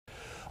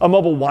A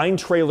mobile wine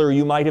trailer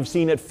you might have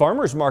seen at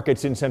farmers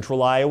markets in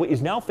central Iowa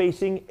is now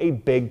facing a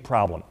big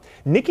problem.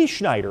 Nikki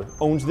Schneider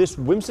owns this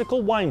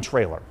whimsical wine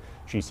trailer.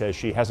 She says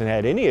she hasn't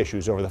had any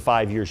issues over the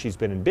 5 years she's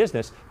been in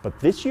business, but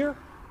this year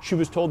she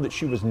was told that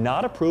she was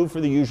not approved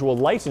for the usual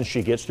license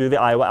she gets through the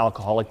Iowa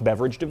Alcoholic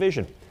Beverage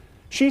Division.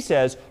 She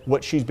says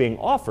what she's being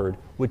offered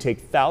would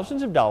take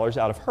thousands of dollars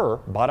out of her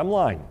bottom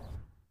line.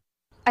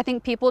 I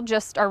think people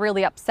just are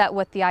really upset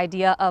with the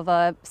idea of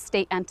a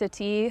state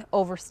entity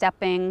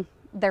overstepping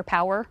their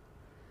power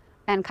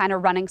and kind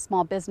of running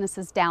small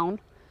businesses down.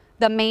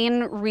 The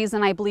main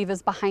reason I believe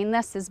is behind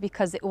this is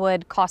because it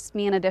would cost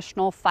me an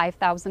additional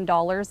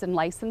 $5,000 in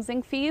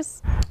licensing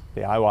fees.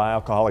 The Iowa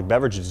Alcoholic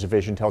Beverages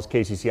Division tells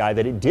KCCI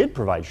that it did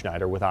provide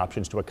Schneider with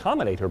options to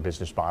accommodate her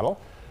business model.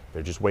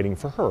 They're just waiting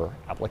for her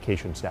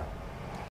applications now.